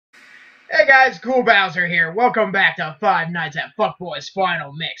Hey guys, Cool Bowser here. Welcome back to Five Nights at Fuckboy's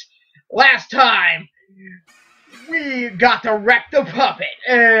Final Mix. Last time, we got to wreck the puppet,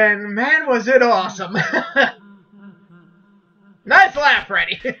 and man was it awesome. Nice laugh,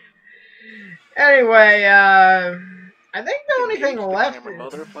 Freddy. Anyway, I think the only thing left is...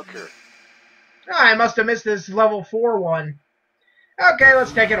 Motherfucker. Oh, I must have missed this level 4 one. Okay,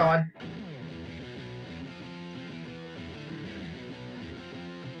 let's take it on.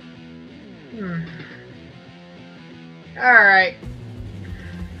 Alright.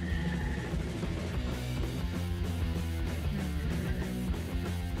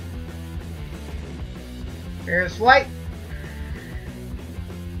 Here's Flight.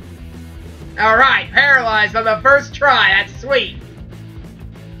 Alright, paralyzed on the first try. That's sweet.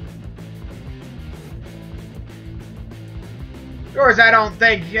 Of course, I don't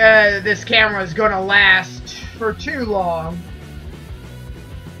think this camera is going to last for too long.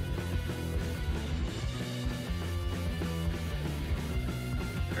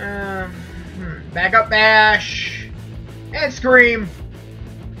 Back up bash. And scream.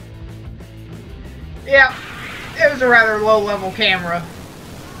 Yeah, it was a rather low-level camera.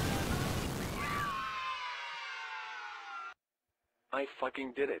 I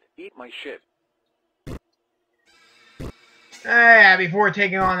fucking did it. Eat my shit. Yeah, before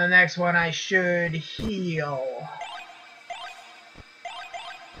taking on the next one, I should heal.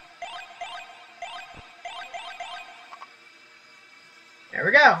 There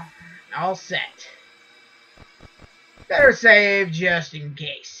we go. All set. Better save just in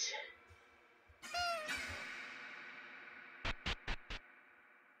case.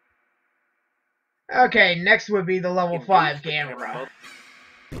 Okay, next would be the level 5 camera.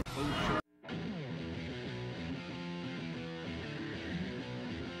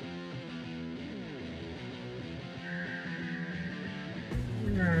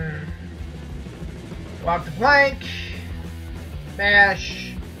 Walk the plank. Bash.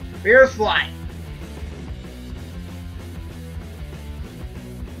 Fierce Flight.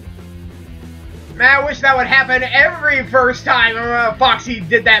 Man, I wish that would happen every first time Foxy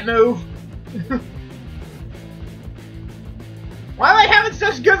did that move. Why am I having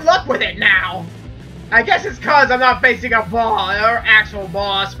such good luck with it now? I guess it's cause I'm not facing a boss, or actual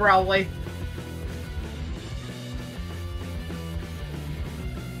boss, probably.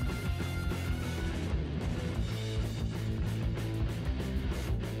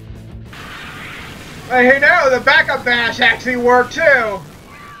 Hey, no, the backup bash actually worked too.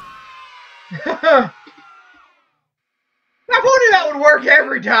 I wondered that would work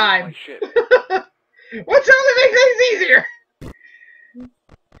every time. What's only make things easier?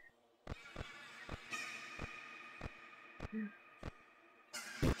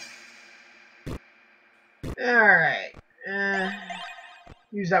 Alright.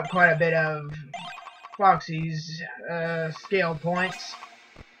 Used up quite a bit of Foxy's scale points.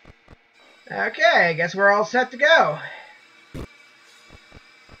 Okay, I guess we're all set to go.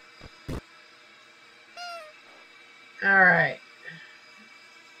 Alright.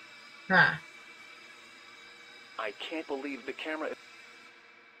 Huh. I can't believe the camera.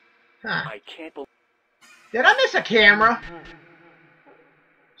 Huh. I can't believe. Did I miss a camera?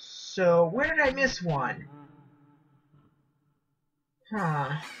 So, where did I miss one?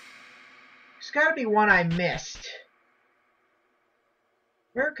 Huh. There's gotta be one I missed.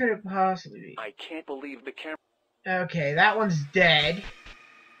 Where could it possibly be? I can't believe the camera. Okay, that one's dead.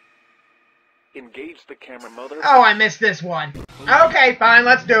 Engage the camera, mother. Oh, I missed this one. Okay, fine,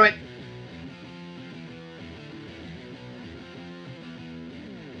 let's do it.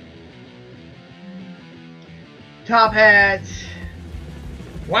 Top hats.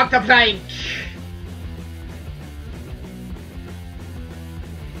 Walk the plank.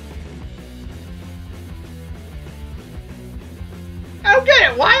 I don't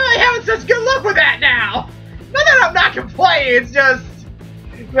get it. Why am I having such good luck with that now? Not that I'm not complaining, it's just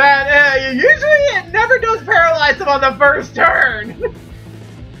that usually it never does paralyze them on the first turn.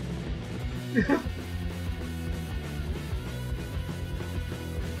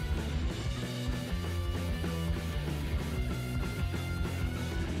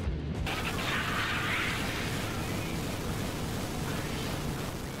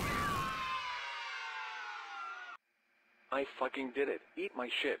 I fucking did it. Eat my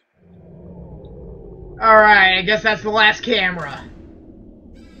shit. Alright, I guess that's the last camera.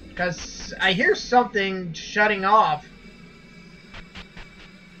 Because I hear something shutting off.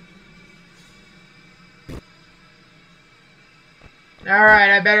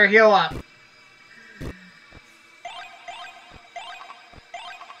 Alright, I better heal up.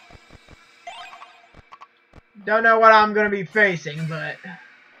 Don't know what I'm gonna be facing, but...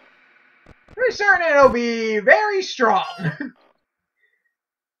 pretty certain it'll be very strong.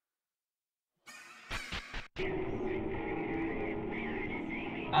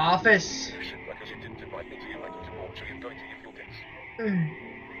 Office.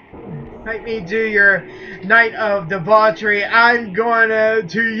 Make me do your night of debauchery. I'm gonna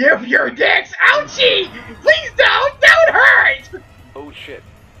to yip your dicks. Ouchie! Please don't hurt! Oh shit,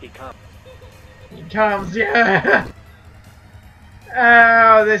 he comes. He comes, yeah.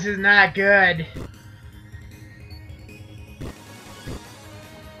 Oh, this is not good.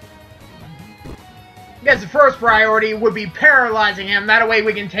 I guess the first priority would be paralyzing him. That way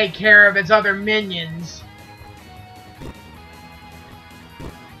we can take care of his other minions.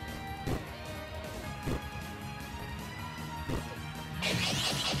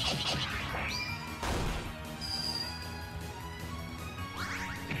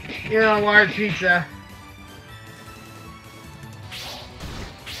 You know, large pizza.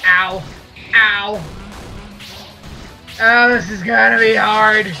 Ow. Ow. Oh, this is gonna be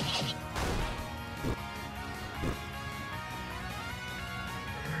hard.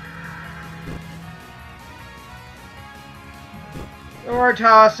 Door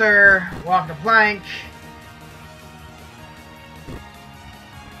tosser. Walk the plank.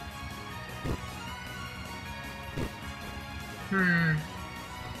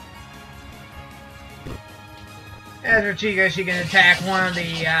 As for Chica, she can attack one of the,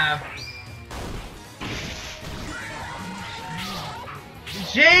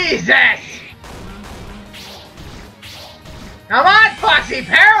 Jesus! Come on, Foxy!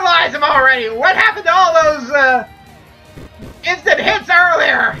 Paralyze him already! What happened to all those, instant hits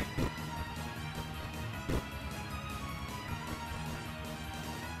earlier?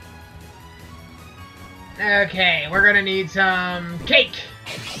 Okay, we're gonna need some cake.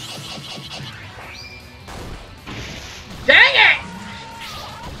 Dang it!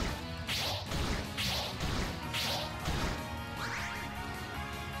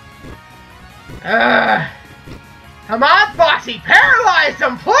 Come on, Foxy! Paralyze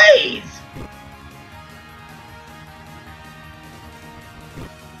him, please!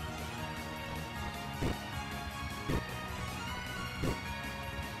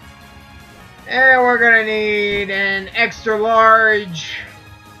 And we're gonna need an extra large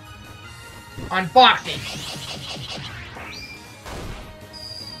on Foxy.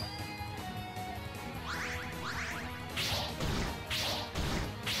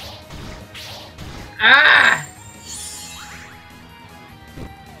 Ah!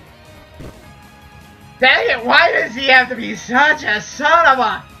 Dang it, why does he have to be such a son of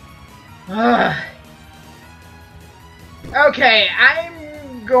a... Ugh. Okay,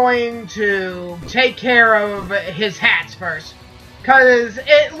 I'm going to take care of his hats first. Because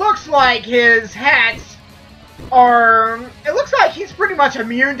it looks like his hats are... It looks like he's pretty much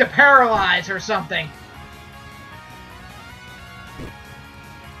immune to paralyze or something.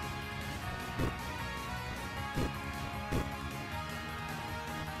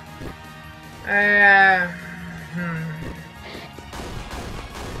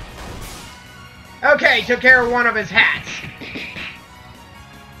 Okay, took care of one of his hats.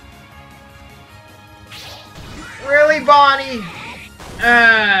 Really, Bonnie?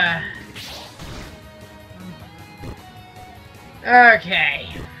 Okay.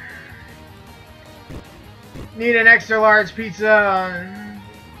 Need an extra large pizza.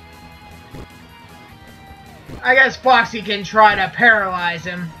 I guess Foxy can try to paralyze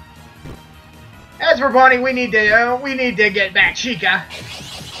him. As for Bonnie, we need to get back Chica.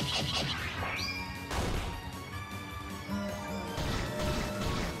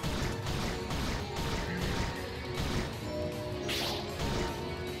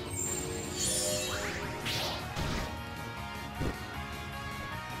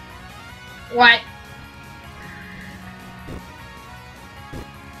 What?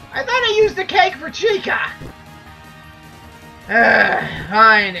 I thought I used the cake for Chica.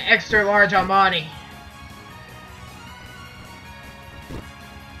 Fine. Extra large on Bonnie.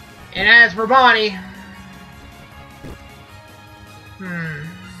 And as for Bonnie...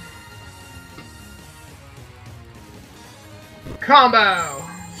 Combo!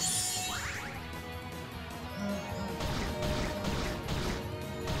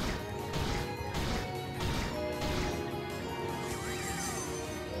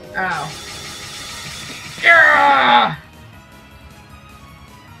 Oh. Yeah!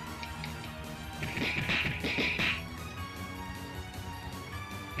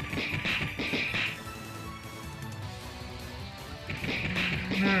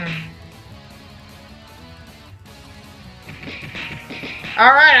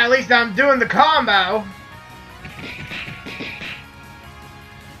 Alright, at least I'm doing the combo.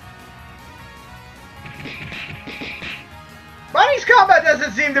 Bunny's combat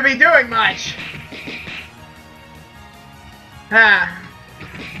doesn't seem to be doing much. Huh.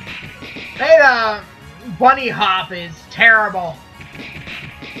 Hey, the bunny hop is terrible.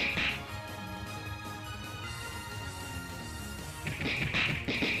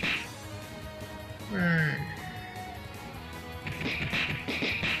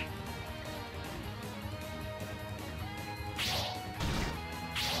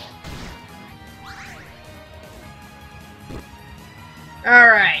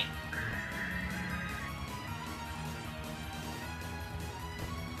 Alright.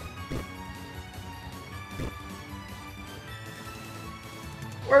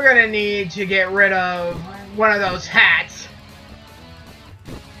 We're gonna need to get rid of one of those hats.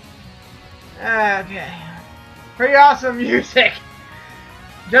 Okay. Pretty awesome music.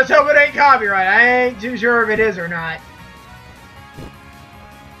 Just hope it ain't copyright. I ain't too sure if it is or not.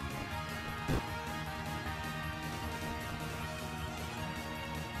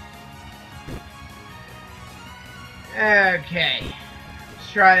 Okay.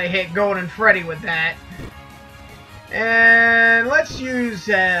 Let's try to hit Golden Freddy with that. And let's use,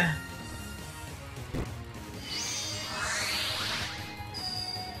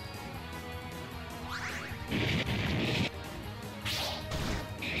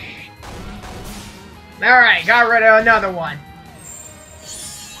 Alright, got rid of another one.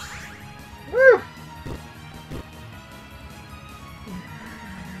 Woo!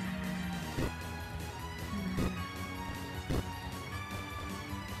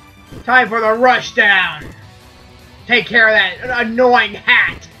 Time for the rush down. Take care of that annoying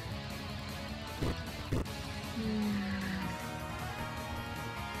hat.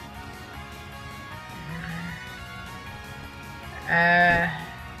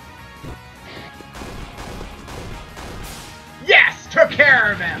 Yes! Took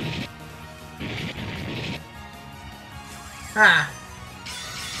care of him! Huh.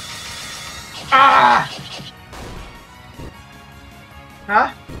 Ah!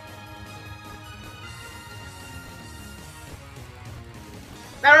 Huh?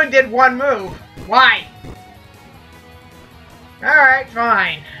 That only did one move. Why? Alright,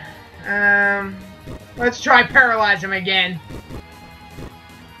 fine. Let's try paralyze him again.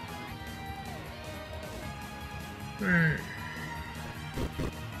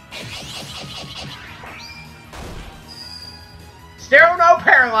 Still no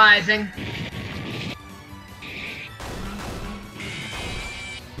paralyzing.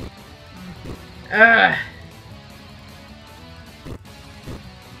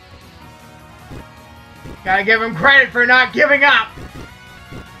 Gotta give him credit for not giving up.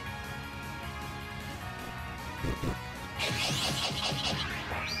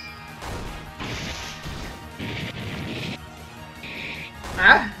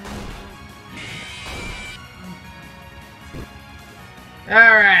 Huh?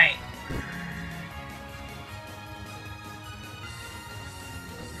 Alright.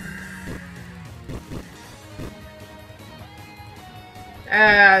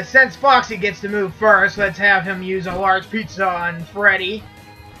 Since Foxy gets to move first, let's have him use a large pizza on Freddy.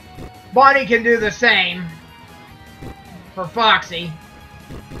 Bonnie can do the same for Foxy.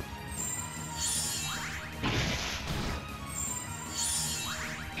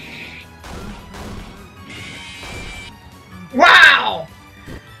 Wow!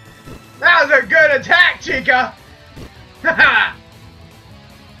 That was a good attack, Chica! Haha!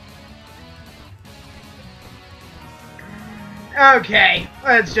 Okay,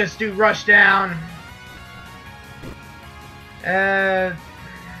 let's just do rush down. I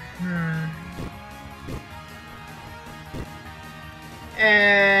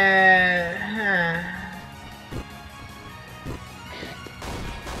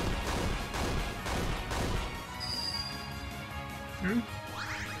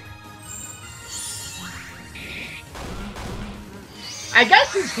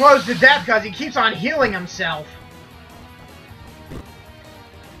guess he's close to death because he keeps on healing himself.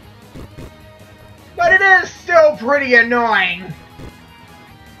 But it is still pretty annoying.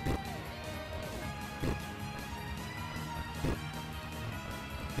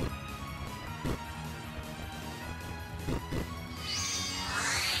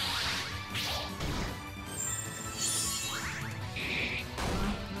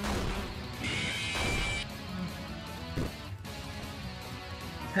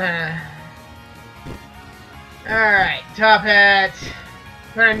 Alright, Top Hat.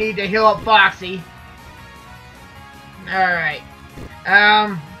 Gonna need to heal up Foxy. Alright.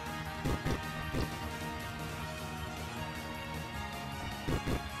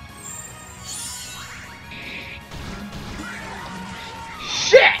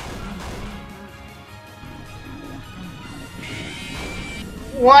 Shit!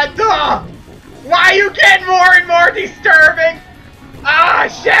 What the? Why are you getting more and more disturbing? Ah,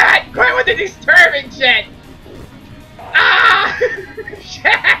 shit! Quit with the disturbing shit! Ah!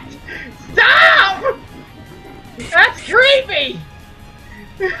 Shit! Stop! That's creepy!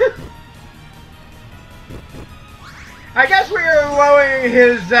 I guess we are lowering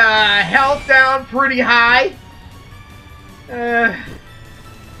his health down pretty high.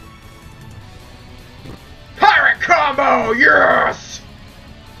 Pirate combo, yes!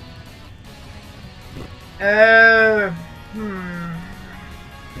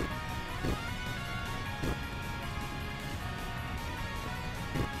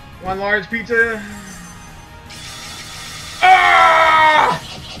 One large pizza. Ah!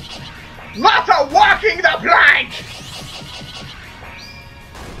 Lots of walking the plank!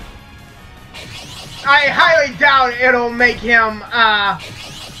 I highly doubt it'll make him,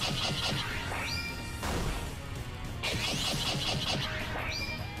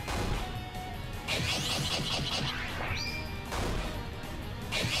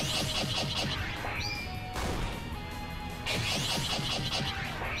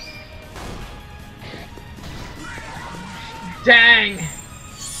 dang!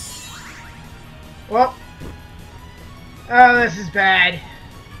 Well, oh, this is bad.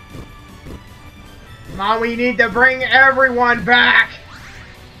 Mom, we need to bring everyone back.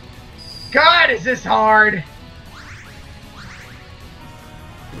 God, is this hard?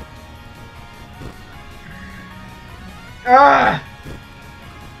 Ugh.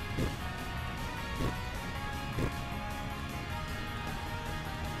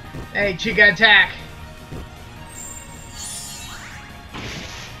 Hey, Chica attack.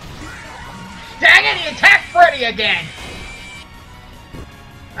 Dang it, he attacked Freddy again!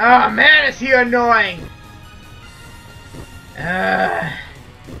 Oh man, is he annoying!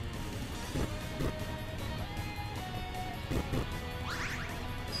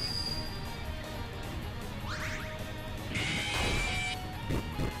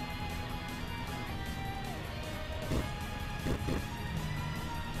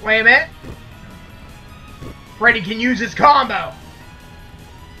 Wait a minute. Freddy can use his combo.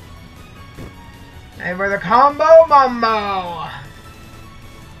 And for the combo mumbo.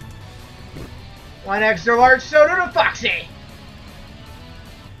 One extra large soda to Foxy.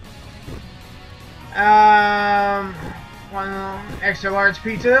 One extra large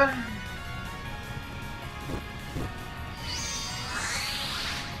pizza.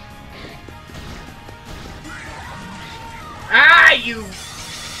 Ah, you.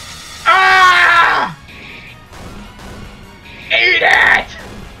 Ah! Eat it!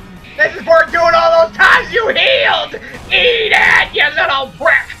 This is for doing all those times you healed! Eat it, you little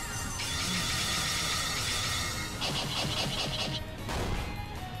prick!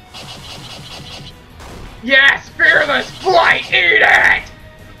 Yes, fearless flight! Eat it!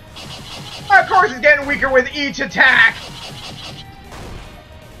 Of course, it's getting weaker with each attack.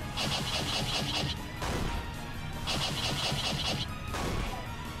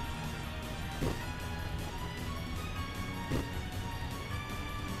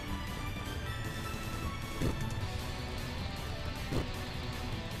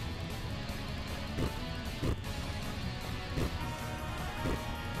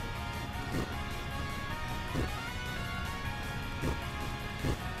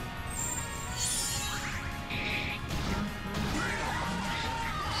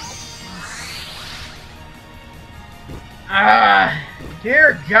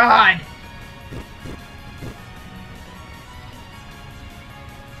 Dear God.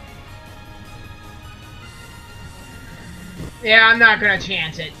 Yeah, I'm not gonna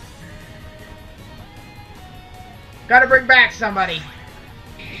chance it. Gotta bring back somebody.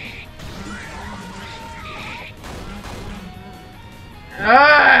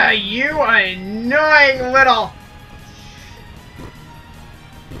 You annoying little...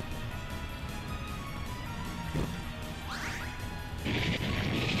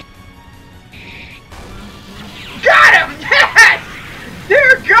 Got him! Yes!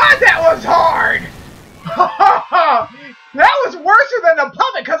 Dear God, that was hard! That was worse than the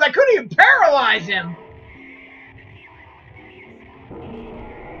puppet because I couldn't even paralyze him!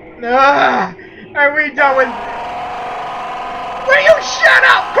 Are we done with... Will you shut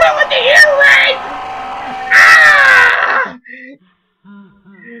up? Quit with the ear rape! Ah!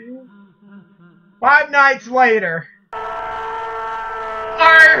 5 nights later.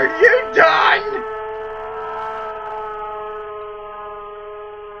 Are you done?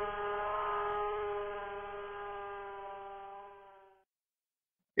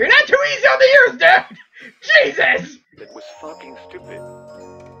 You're not too easy on the ears, dude! Jesus! That was fucking stupid.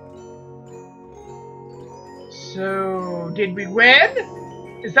 So, did we win?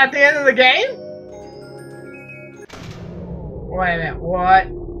 Is that the end of the game? Wait a minute, what?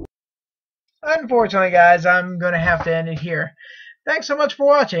 Unfortunately, guys, I'm going to have to end it here. Thanks so much for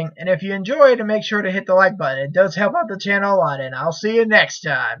watching, and if you enjoyed, make sure to hit the like button. It does help out the channel a lot, and I'll see you next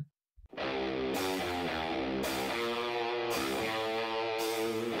time.